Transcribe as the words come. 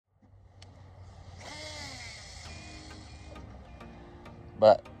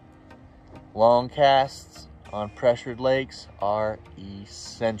But long casts on pressured lakes are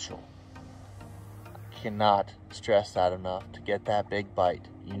essential. Cannot stress that enough. To get that big bite,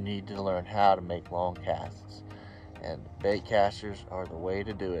 you need to learn how to make long casts, and bait casters are the way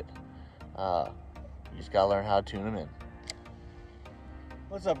to do it. You just gotta learn how to tune them in.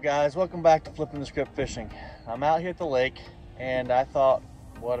 What's up, guys? Welcome back to Flipping the Script Fishing. I'm out here at the lake, and I thought,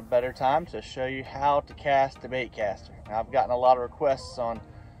 what a better time to show you how to cast a bait caster. Now, I've gotten a lot of requests on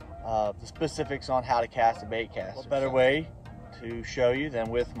the specifics on how to cast a bait caster. What better way to show you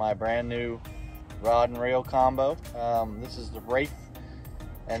than with my brand new rod and reel combo. This is the Wraith,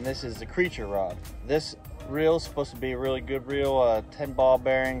 and this is the Creature rod. This reel is supposed to be a really good reel, 10 ball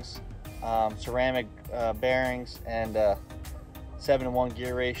bearings, ceramic bearings, and 7-to-1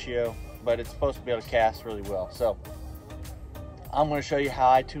 gear ratio, but it's supposed to be able to cast really well. So I'm going to show you how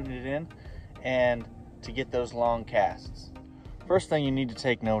I tune it in and to get those long casts. First thing you need to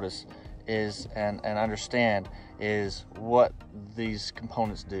take notice is and understand is what these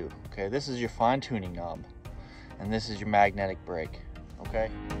components do. Okay, this is your fine tuning knob, and this is your magnetic brake. Okay,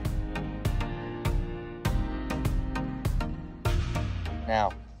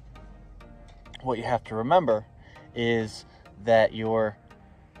 now what you have to remember is that your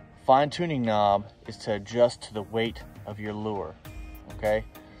fine tuning knob is to adjust to the weight of your lure. Okay,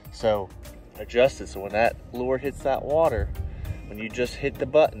 so adjust it so when that lure hits that water, when you just hit the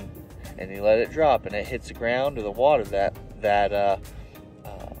button and you let it drop and it hits the ground or the water, that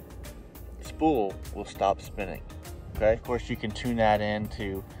spool will stop spinning. Okay, of course you can tune that in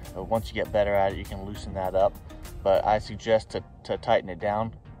to once you get better at it, you can loosen that up, but I suggest to tighten it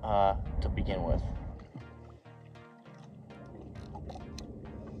down to begin with.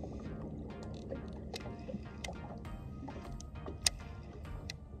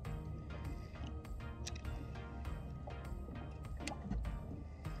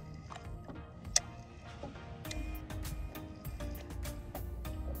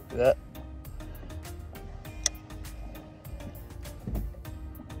 That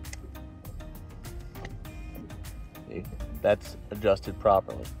that's adjusted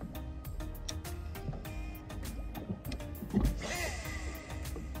properly.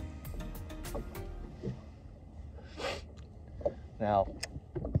 Now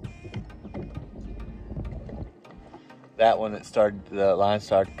that one, the line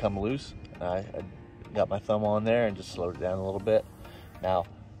started to come loose. I got my thumb on there and just slowed it down a little bit. Now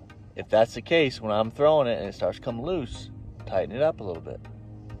if that's the case, when I'm throwing it and it starts to come loose, tighten it up a little bit.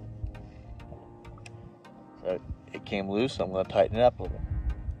 So it came loose, so I'm going to tighten it up a little bit.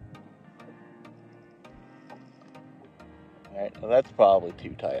 Alright, well, that's probably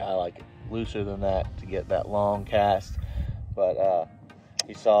too tight. I like it looser than that to get that long cast. But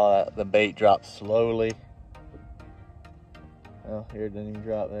you saw that the bait dropped slowly. Oh, here it didn't even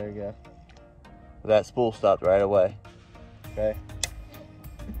drop. There you go. But that spool stopped right away. Okay.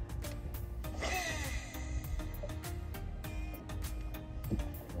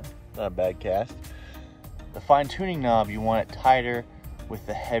 Not a bad cast. The fine tuning knob, you want it tighter with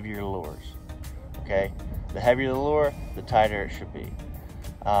the heavier lures. Okay, the heavier the lure, the tighter it should be.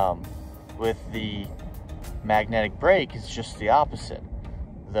 With the magnetic brake, it's just the opposite.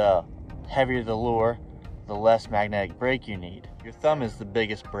 The heavier the lure, the less magnetic brake you need. Your thumb is the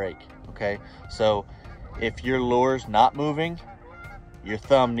biggest brake. Okay, so if your lure's not moving, your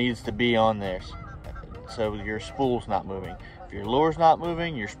thumb needs to be on there, so your spool's not moving. If your lure's not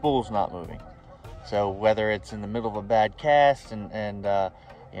moving, your spool's not moving. So whether it's in the middle of a bad cast and you know,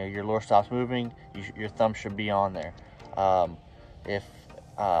 your lure stops moving, your thumb should be on there. If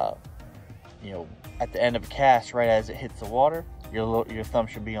you know, at the end of a cast, right as it hits the water, your thumb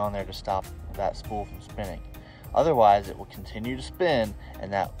should be on there to stop that spool from spinning. Otherwise, it will continue to spin,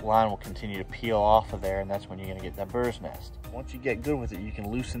 and that line will continue to peel off of there, and that's when you're going to get that bird's nest. Once you get good with it, you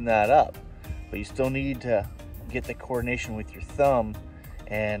can loosen that up, but you still need to get the coordination with your thumb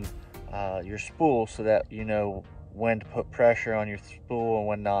and your spool so that you know when to put pressure on your spool and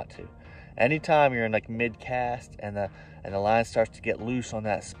when not to. Anytime you're in like mid cast and the line starts to get loose on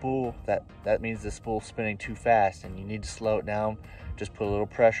that spool, that means the spool's spinning too fast and you need to slow it down. Just put a little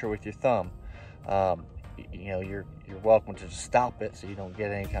pressure with your thumb. You know, you're welcome to just stop it so you don't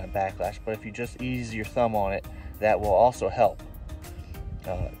get any kind of backlash, but if you just ease your thumb on it, that will also help,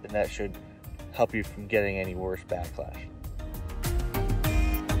 and that should help you from getting any worse backlash.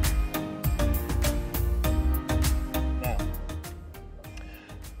 Now,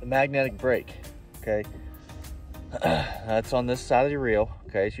 the magnetic brake, okay, that's on this side of the reel.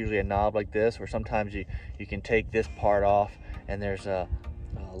 Okay, it's usually a knob like this, or sometimes you can take this part off and there's a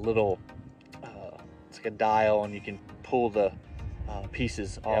little it's like a dial, and you can pull the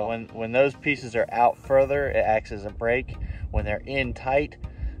pieces are. When those pieces are out further, it acts as a brake. When they're in tight,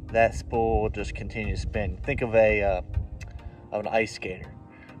 that spool will just continue to spin. Think of an ice skater.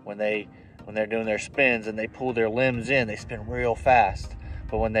 When they're doing their spins and they pull their limbs in, they spin real fast.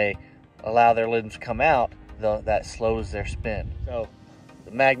 But when they allow their limbs to come out, that slows their spin. So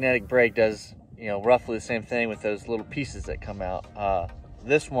the magnetic brake does, roughly the same thing with those little pieces that come out.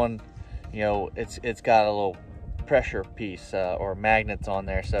 This one, it's got a little pressure piece or magnets on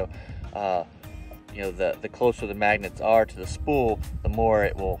there. So, the closer the magnets are to the spool, the more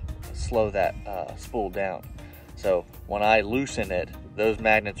it will slow that spool down. So when I loosen it, those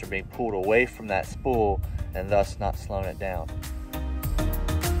magnets are being pulled away from that spool and thus not slowing it down.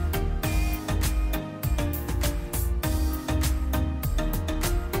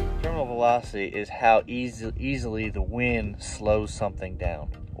 Terminal velocity is how easily the wind slows something down,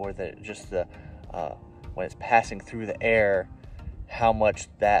 or when it's passing through the air, how much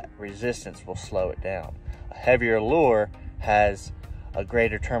that resistance will slow it down. A heavier lure has a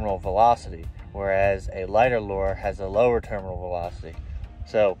greater terminal velocity, whereas a lighter lure has a lower terminal velocity.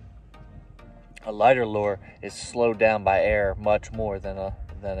 So a lighter lure is slowed down by air much more than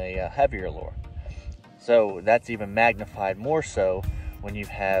a heavier lure. So that's even magnified more so when you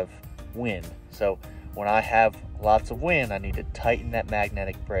have wind. So when I have lots of wind, I need to tighten that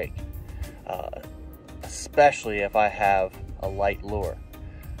magnetic brake, especially if I have a light lure.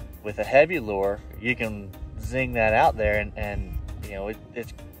 With a heavy lure, you can zing that out there and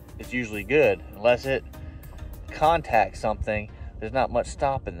it's usually good. Unless it contacts something, there's not much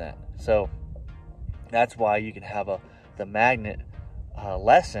stopping that. So that's why you can have the magnet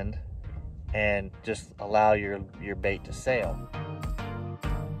lessened and just allow your bait to sail.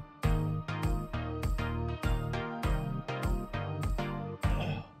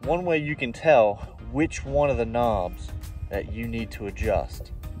 One way you can tell which one of the knobs that you need to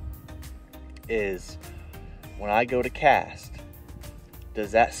adjust is when I go to cast,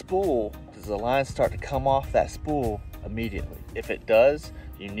 does the line start to come off that spool immediately? If it does,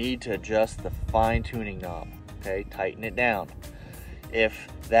 you need to adjust the fine tuning knob, okay? Tighten it down. If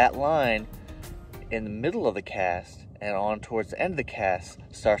that line in the middle of the cast and on towards the end of the cast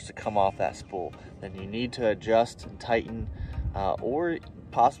starts to come off that spool, then you need to adjust and tighten or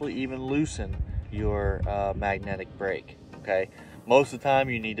possibly even loosen your magnetic brake, okay? Most of the time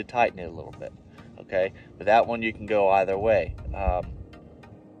you need to tighten it a little bit, okay? But that one you can go either way.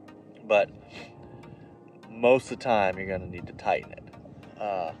 But most of the time you're going to need to tighten it.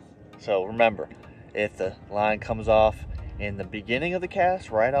 So remember, if the line comes off in the beginning of the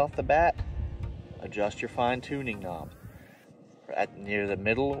cast, right off the bat, adjust your fine tuning knob. Near the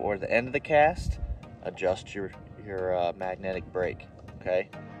middle or the end of the cast, adjust your magnetic brake, okay?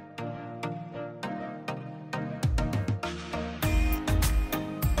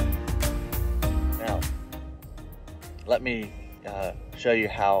 Now, let me show you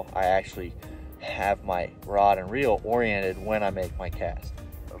how I actually have my rod and reel oriented when I make my cast.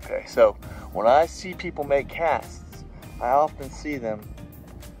 Okay, so when I see people make casts, I often see them,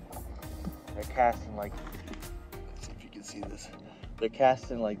 they're casting like, let's see if you can see this, they're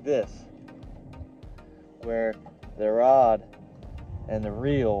casting like this, where the rod and the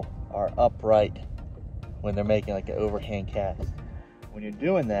reel are upright when they're making like an overhand cast. When you're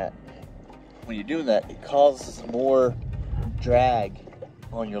doing that, it causes more drag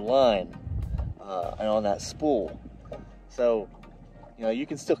on your line and on that spool. So, you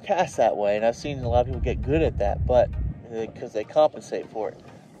can still cast that way, and I've seen a lot of people get good at that, but because they compensate for it.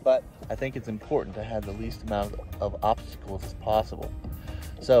 But I think it's important to have the least amount of obstacles as possible.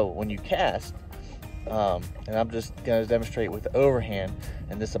 So when you cast, and I'm just going to demonstrate with the overhand,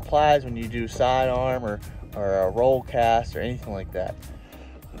 and this applies when you do sidearm or a roll cast or anything like that.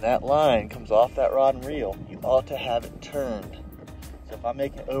 When that line comes off that rod and reel, you ought to have it turned. So if I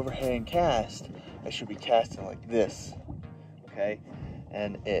make an overhand cast, I should be casting like this, okay?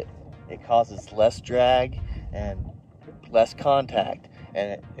 And it causes less drag and less contact,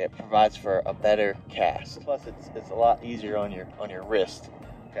 and it provides for a better cast. Plus, it's a lot easier on your wrist,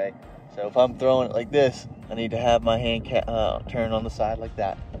 okay? So if I'm throwing it like this, I need to have my hand turn on the side like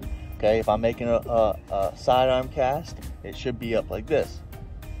that. Okay, if I'm making a sidearm cast, it should be up like this.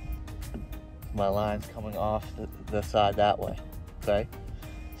 My line's coming off the side that way. Okay,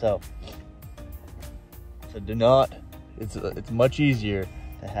 so do not. It's much easier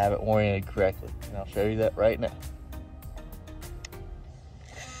to have it oriented correctly, and I'll show you that right now.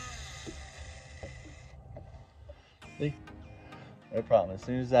 See? No problem. As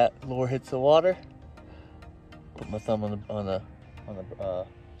soon as that lure hits the water, put my thumb on the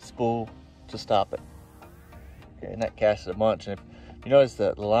spool to stop it. Okay, and that casts it a bunch. And you notice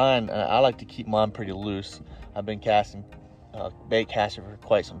that the line, I like to keep mine pretty loose. I've been casting Baitcaster for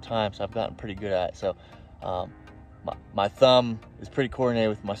quite some time, so I've gotten pretty good at it. So my thumb is pretty coordinated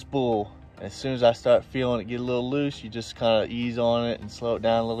with my spool. And as soon as I start feeling it get a little loose, you just kind of ease on it and slow it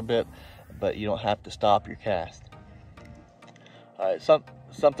down a little bit, but you don't have to stop your cast. All right,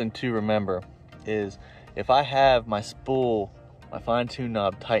 something to remember is if I have my spool, my fine-tune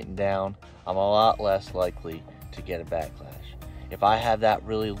knob tightened down, I'm a lot less likely to get a backlash. If I have that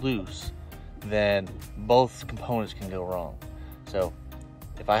really loose, then both components can go wrong. So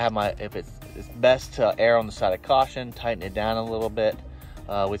if it's best to err on the side of caution, tighten it down a little bit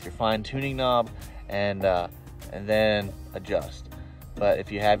with your fine tuning knob, and then adjust. But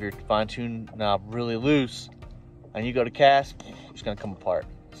if you have your fine tune knob really loose and you go to cast, it's going to come apart.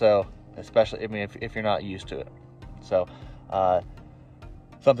 So especially, I mean, if you're not used to it. So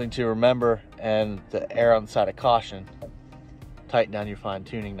something to remember, and to err on the side of caution, tighten down your fine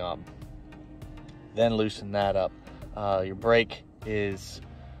tuning knob, then loosen that up. Your brake is,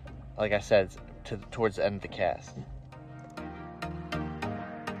 like I said, towards the end of the cast.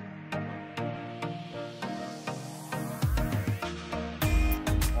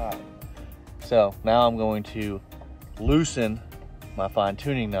 Alright, so now I'm going to loosen my fine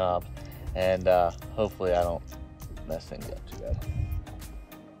tuning knob, and hopefully I don't mess things up too bad.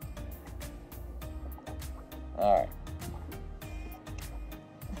 Alright,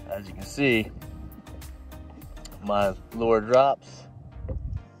 as you can see, my lure drops.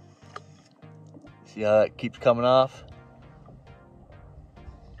 See how that keeps coming off?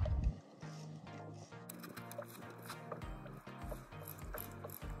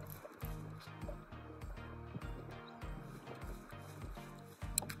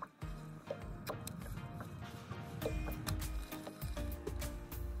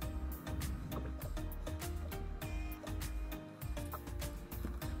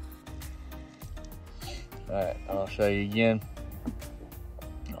 Alright, I'll show you again.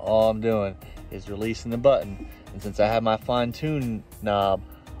 All I'm doing is releasing the button, and since I have my fine tune knob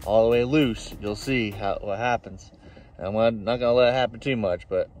all the way loose, you'll see what happens. And I'm not gonna let it happen too much,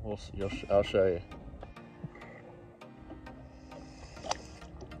 but I'll show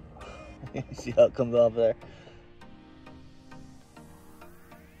you. See how it comes off there?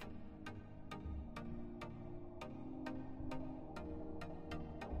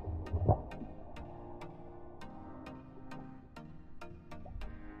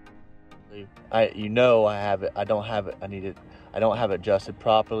 I don't have it adjusted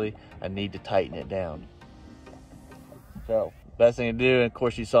properly. I need to tighten it down. So best thing to do, and of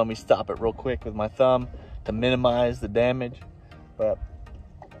course you saw me stop it real quick with my thumb to minimize the damage, but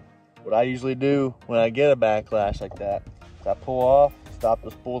what I usually do when I get a backlash like that is I pull off, stop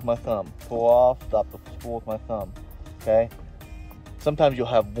the spool with my thumb, pull off, stop the spool with my thumb. Okay, sometimes you'll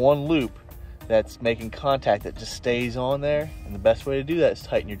have one loop that's making contact that just stays on there, and the best way to do that is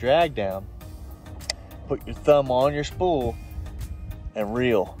tighten your drag down, put your thumb on your spool, and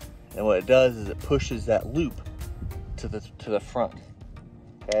reel. And what it does is it pushes that loop to the front.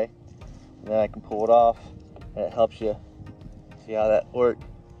 Okay, and then I can pull it off, and it helps you see how that works.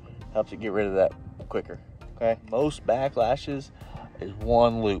 Helps you get rid of that quicker. Okay, most backlashes is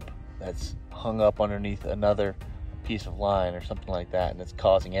one loop that's hung up underneath another piece of line or something like that, and it's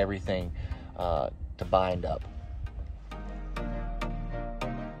causing everything to bind up.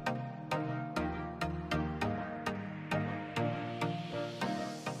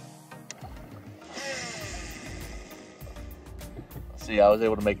 See, I was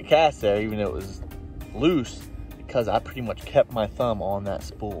able to make a cast there even though it was loose because I pretty much kept my thumb on that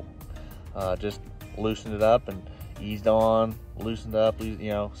spool. Just loosened it up and eased on, loosened up, you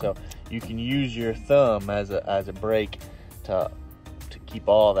know, so you can use your thumb as a brake to keep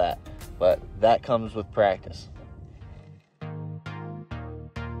all that, but that comes with practice.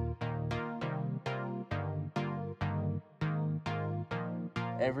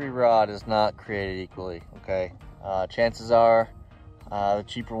 Every rod is not created equally, okay? Chances are the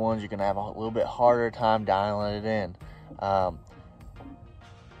cheaper ones, you're gonna have a little bit harder time dialing it in.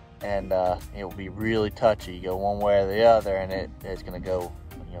 And it will be really touchy. You go one way or the other, and it's gonna go,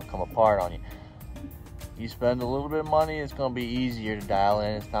 come apart on you. You spend a little bit of money, it's gonna be easier to dial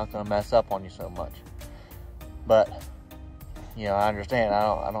in. It's not gonna mess up on you so much. But I understand.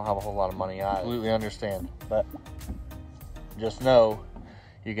 I don't have a whole lot of money. I completely understand. But just know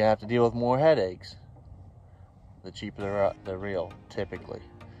you're gonna have to deal with more headaches the cheaper the reel, typically.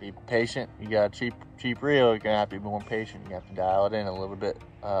 Be patient. You got a cheap reel, you're gonna have to be more patient. You have to dial it in a little bit,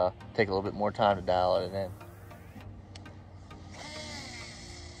 take a little bit more time to dial it in.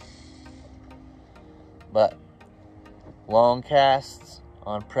 But long casts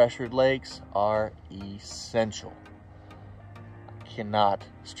on pressured lakes are essential. I cannot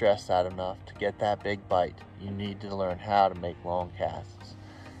stress that enough. To get that big bite, you need to learn how to make long casts.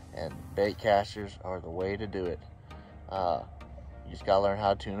 And bait casters are the way to do it. You just gotta learn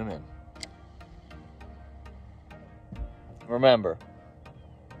how to tune them in. Remember,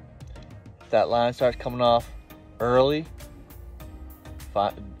 if that line starts coming off early,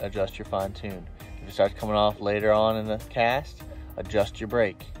 adjust your fine tune. If it starts coming off later on in the cast, adjust your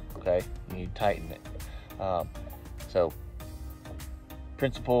brake. Okay, you need to tighten it. So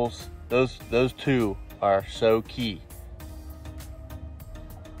principles, those two are so key.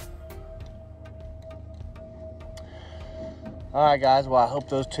 All right, guys. Well, I hope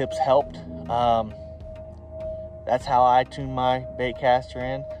those tips helped. That's how I tune my Baitcaster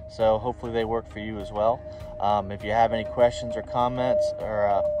in, so hopefully they work for you as well. If you have any questions or comments,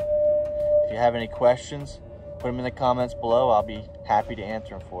 or if you have any questions, put them in the comments below. I'll be happy to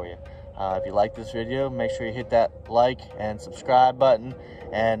answer them for you. If you like this video, make sure you hit that like and subscribe button,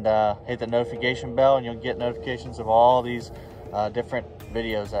 and hit the notification bell, and you'll get notifications of all these different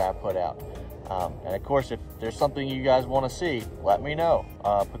videos that I put out. And of course, if there's something you guys want to see, let me know.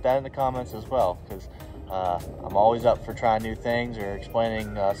 Put that in the comments as well, because I'm always up for trying new things or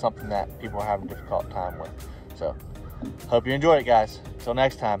explaining something that people are having a difficult time with. So, hope you enjoyed it, guys. Until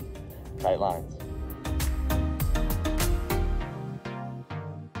next time, tight lines.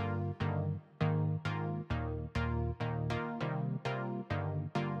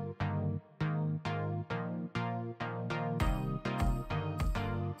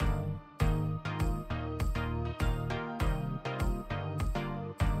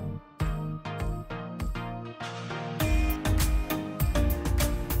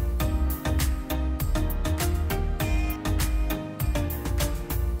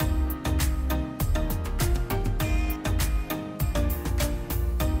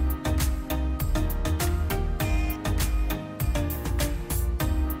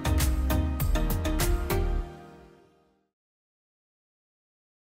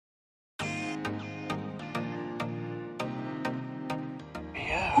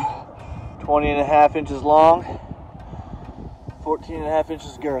 Yeah, 20.5 inches long, 14.5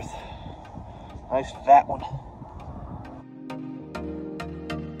 inches girth. Nice fat one.